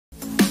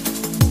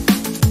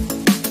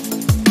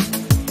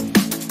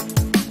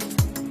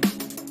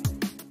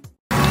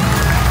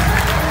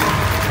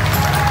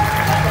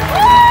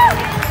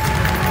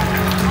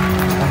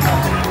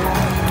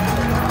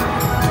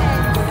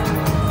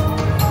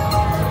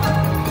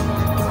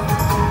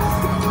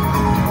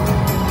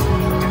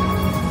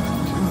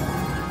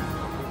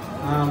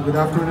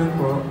Good afternoon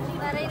po.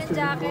 Taray ng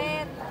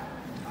jacket.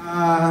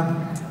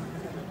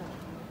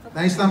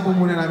 Nais lang po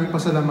muna namin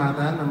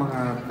pasalamatan ng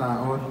mga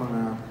tao at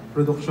mga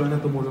produksyon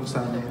na tumulong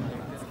sa amin.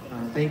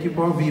 Thank you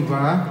po,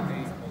 Viva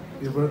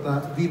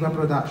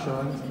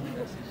Production.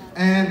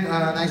 And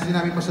nais din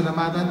namin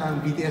pasalamatan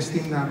ang BTS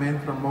team namin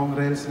from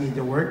Mongrels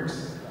Media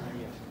Works.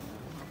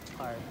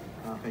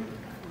 Okay.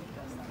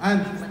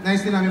 And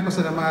nais din namin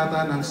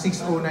pasalamatan ang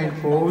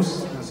 609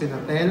 Post na sina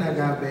Tel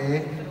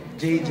Agabe,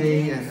 JJ,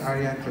 and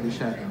Arian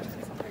Feliciano.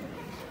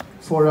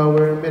 For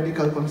our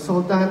medical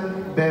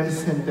consultant, Ben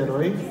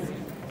Senteroy.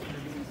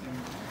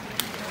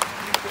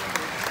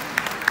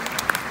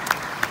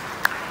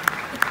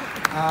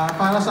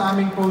 Para sa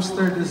aming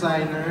poster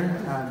designer,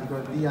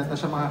 di yata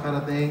siya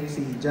makakarating,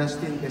 si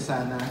Justin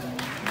Quesana.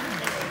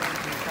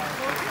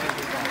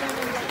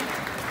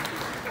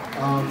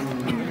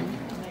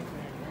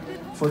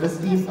 For the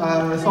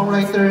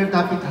songwriter,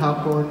 Kapit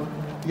Hapon,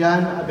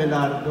 Yan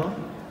Abelardo.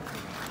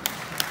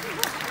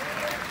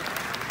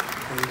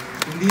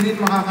 Hindi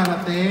rin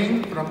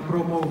makakarating from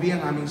Pro Movie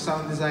ang aming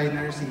sound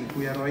designer, si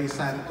Kuya Roy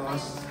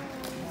Santos.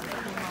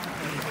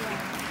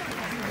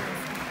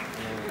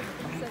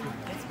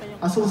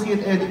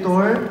 Associate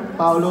Editor,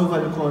 Paolo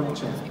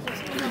Valconcha.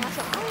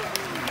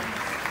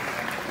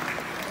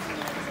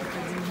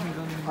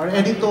 Our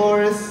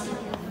editors,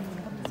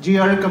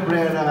 GR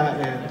Cabrera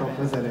and Tom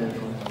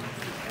Nazareno.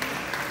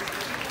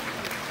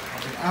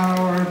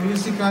 Our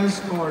musical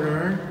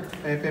scorer,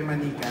 Pepe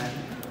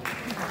Manican.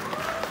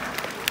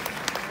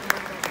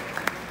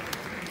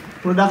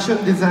 Production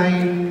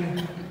Design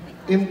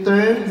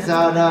Intern,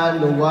 Zara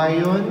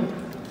Luwayon.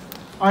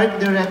 Art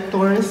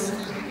Directors,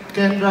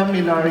 Kendra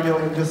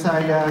Milario and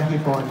Josiah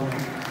Hipon.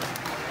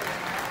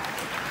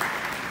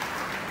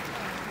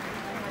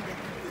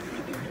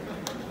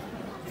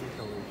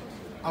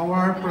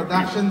 Our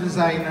production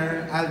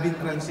designer, Alvin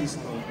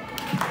Francisco.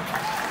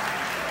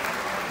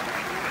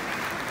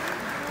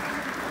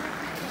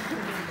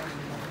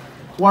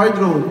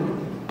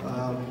 Wardrobe,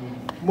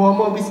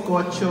 Momo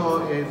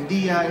Biscocho and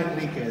Dia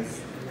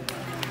Enriquez.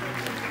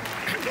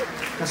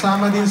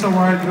 Kasama din sa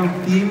wardrobe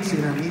team,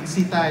 sina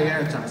Mitzi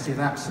Tyer at si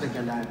Rax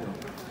Regalado.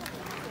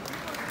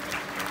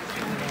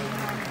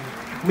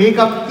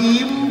 Makeup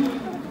team,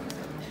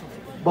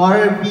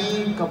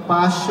 Barbie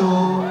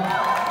Capasio,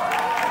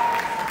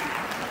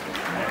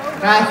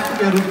 Kath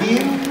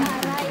Perudin,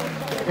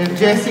 and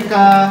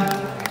Jessica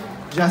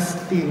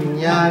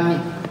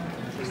Justiniani.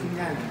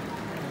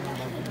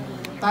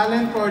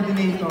 Talent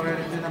coordinator,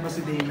 nandiyan na ba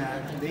si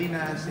Dana?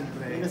 Dana,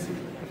 siyempre.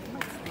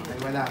 Ay,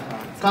 wala pa.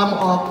 Cam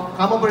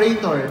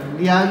operator,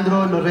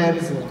 Leandro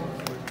Lorenzo.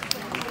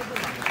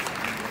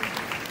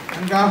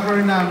 Ang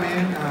gaffer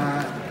namin,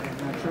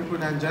 not sure kung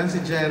nandyan,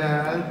 si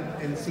Gerald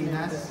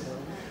Encinas.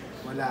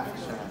 Wala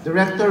siya.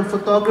 Director of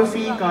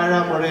Photography,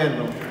 Cara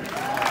Moreno.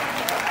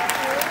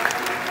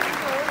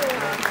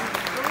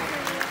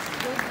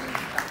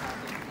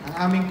 Ang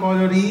aming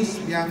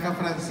colorist, Bianca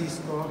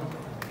Francisco.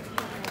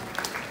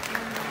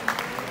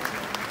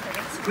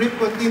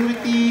 Script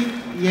Continuity,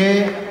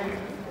 Ye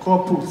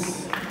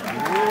Copus.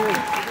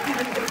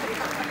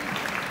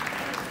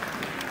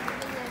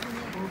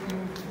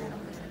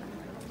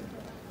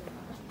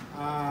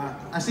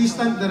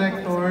 Assistant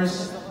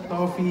Directors,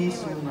 Toffee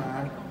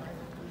Suma.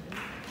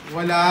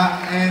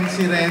 Wala, and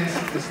si Renz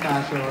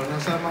Pistacio.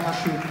 Nasa mga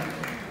shoot.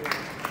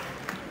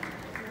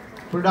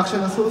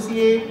 Production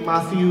Associate,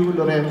 Matthew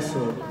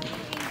Lorenzo.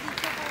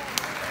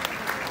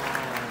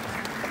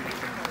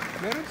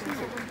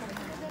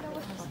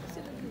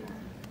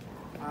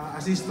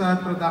 Assistant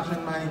Production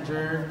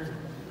Manager,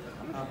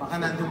 baka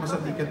nandun mo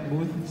sa ticket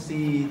booth,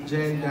 si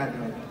Jen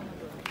Gado.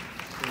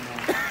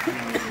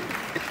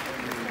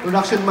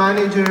 Production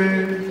Manager,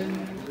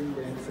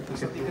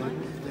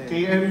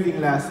 KM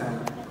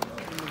Dinglasan.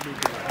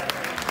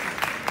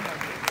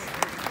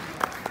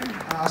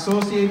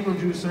 Associate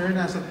Producer,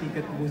 nasa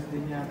ticket booth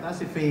din yata,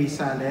 si Faye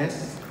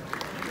Sales.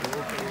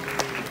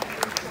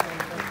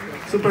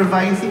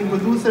 Supervising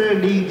Producer,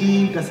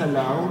 Lady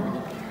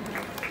Gasalao.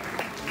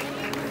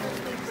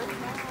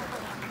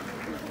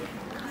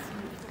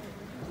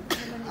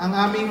 Ang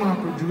aming mga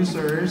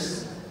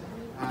producers,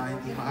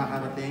 hindi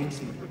makakarating,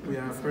 si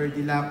Kuya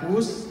Ferdy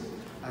Lapus,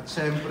 at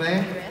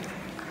syempre,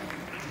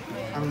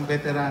 ang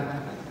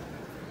veteran,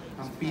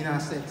 ang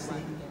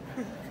pinaka-sexy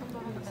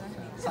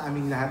sa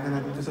aming lahat na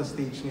nandito sa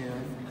stage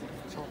ngayon,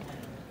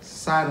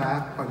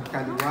 Sarah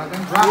Pagkaliwagan,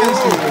 rock and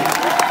sing!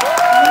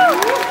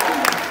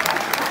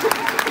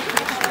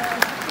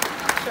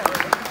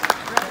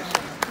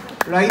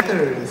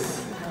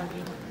 Writers,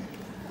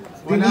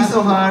 Denise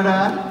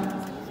O'Hara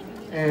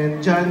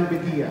and John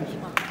Bedia.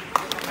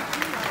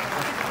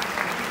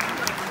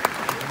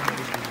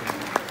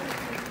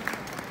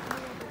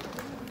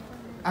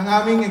 Ang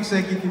aming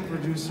executive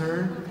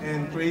producer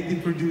and creative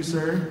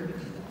producer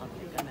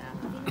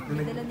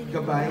na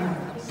naggabay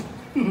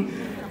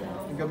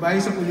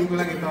sa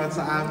pelikulang ito at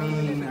sa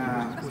aming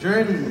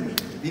journey,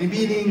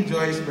 Binibining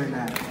Joyce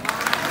Bernal.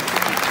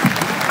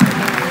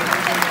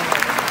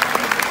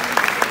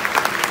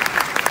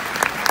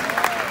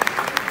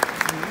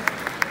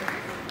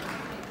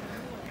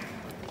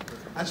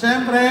 At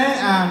syempre,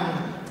 ang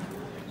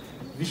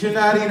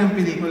visionary ng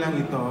pelikulang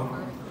ito,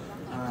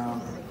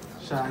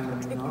 siya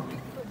no?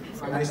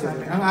 Nice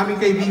namin. Ang aming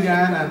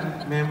kaibigan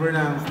at member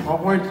ng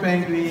Awkward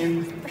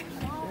Penguin,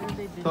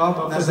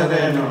 Top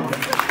Nazareno.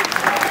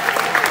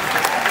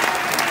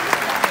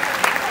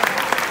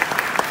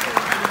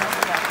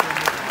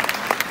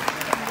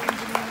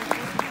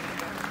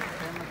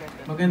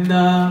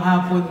 Magandang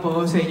hapon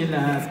po sa inyo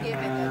lahat.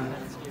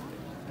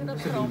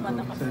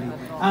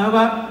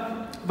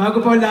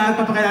 Bago po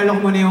lahat, papakilala ko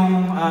muna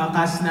yung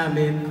cast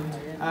namin.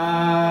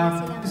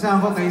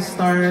 Kasama ko kay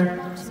Star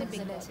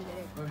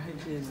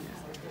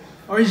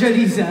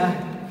Orjaliza.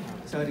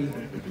 Sorry.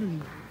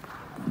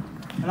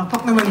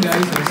 Malakpak naman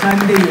guys.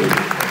 Sunday eh.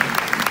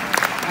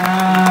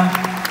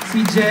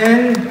 Si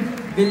Jel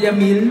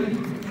Villamil.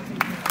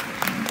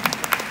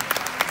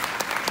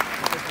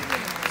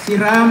 Si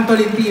Ram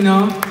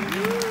Tolentino.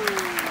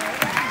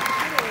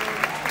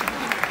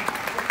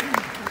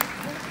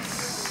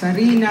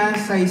 Sarina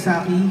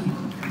Sasaki,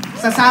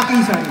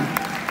 sorry.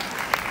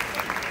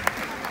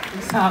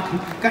 Sasaki,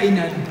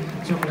 kainan.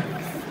 Joke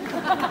lang.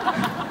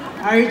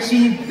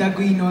 Archie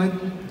Daguinod.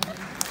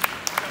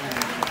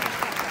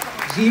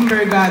 Jim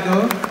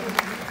Bergado.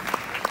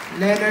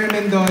 Leonard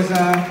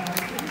Mendoza.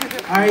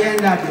 Arian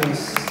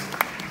Labios.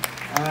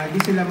 Di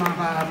sila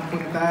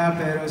makakapunta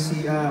pero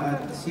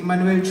si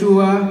Manuel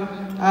Chua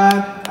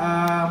at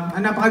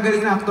ang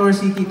napakagaling na aktor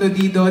si Tito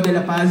Dido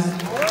dela Paz.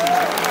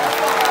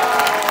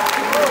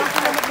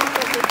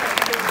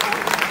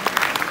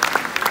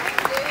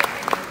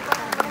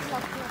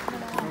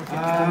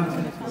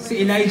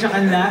 Si Elijah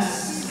Canlas.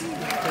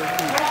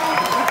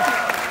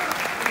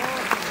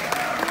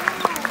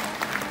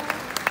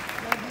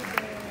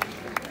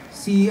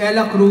 Si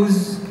Ella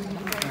Cruz.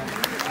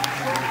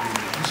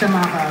 Hindi siya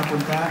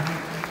makakapunta.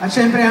 At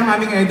syempre ang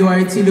aming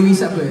Edward, si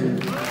Louise Abuel.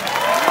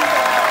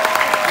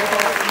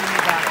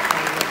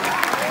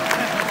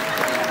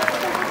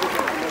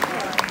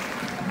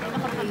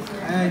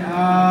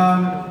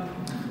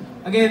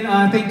 Again,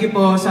 thank you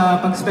po sa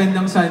pag-spend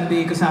ng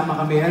Sunday kasama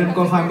kami. Alam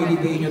ko family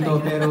day nyo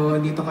to, pero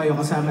dito kayo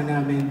kasama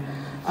namin.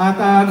 At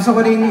gusto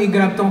ko rin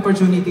i-grab tong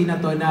opportunity na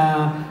to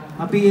na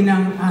batiin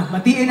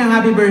ng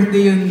happy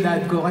birthday yung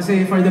dad ko.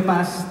 Kasi for the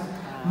past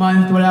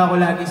month, wala ako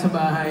lagi sa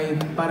bahay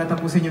para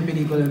tapusin yung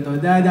pelikula to.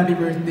 Dad, happy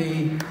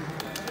birthday.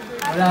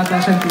 Wala ata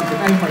siyang ticket.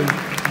 Ayun pa yun.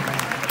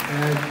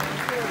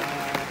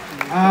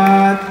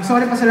 At gusto ko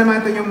rin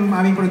pasalamatan yung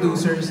aming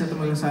producers na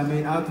tumulong sa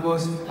amin.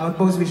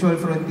 Outpost Visual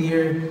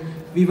Frontier,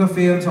 Viva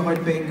Films,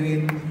 Awkward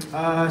Penguin,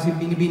 si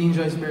Binibining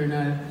Joyce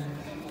Bernal.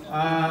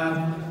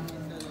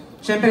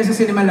 Siyempre sa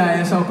Cinemalaya,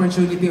 sa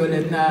opportunity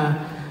ulit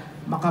na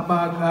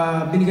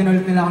binigyan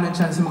ulit nila ako ng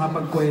chance na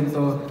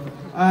makapagkwento.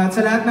 At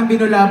sa lahat ng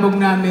binulabog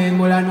namin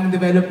mula nung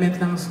development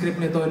ng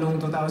script nito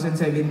noong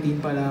 2017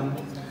 pa lang,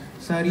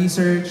 sa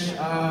research,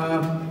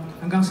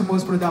 hanggang sa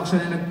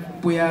post-production na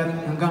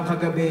nagpuyat, hanggang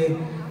kagabi,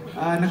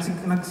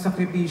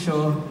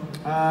 nagsakripisyo.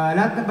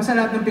 Basta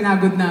lahat ng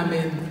pinagod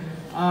namin,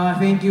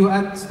 thank you.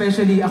 At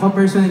especially ako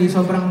personally,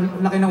 sobrang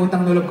laki ng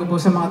utang loob ko po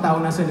sa mga tao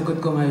nasa likod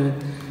ko ngayon.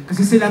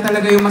 Kasi sila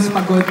talaga yung mas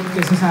pagod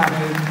kaysa sa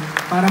akin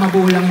para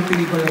mabuo lang yung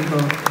pelikula to.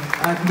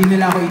 At hindi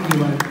nila ako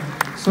iiwan.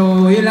 So,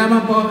 yun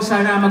lamang po.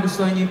 Sana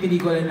magustuhan niyo yung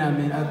pelikula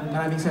namin. At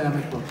maraming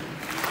salamat po.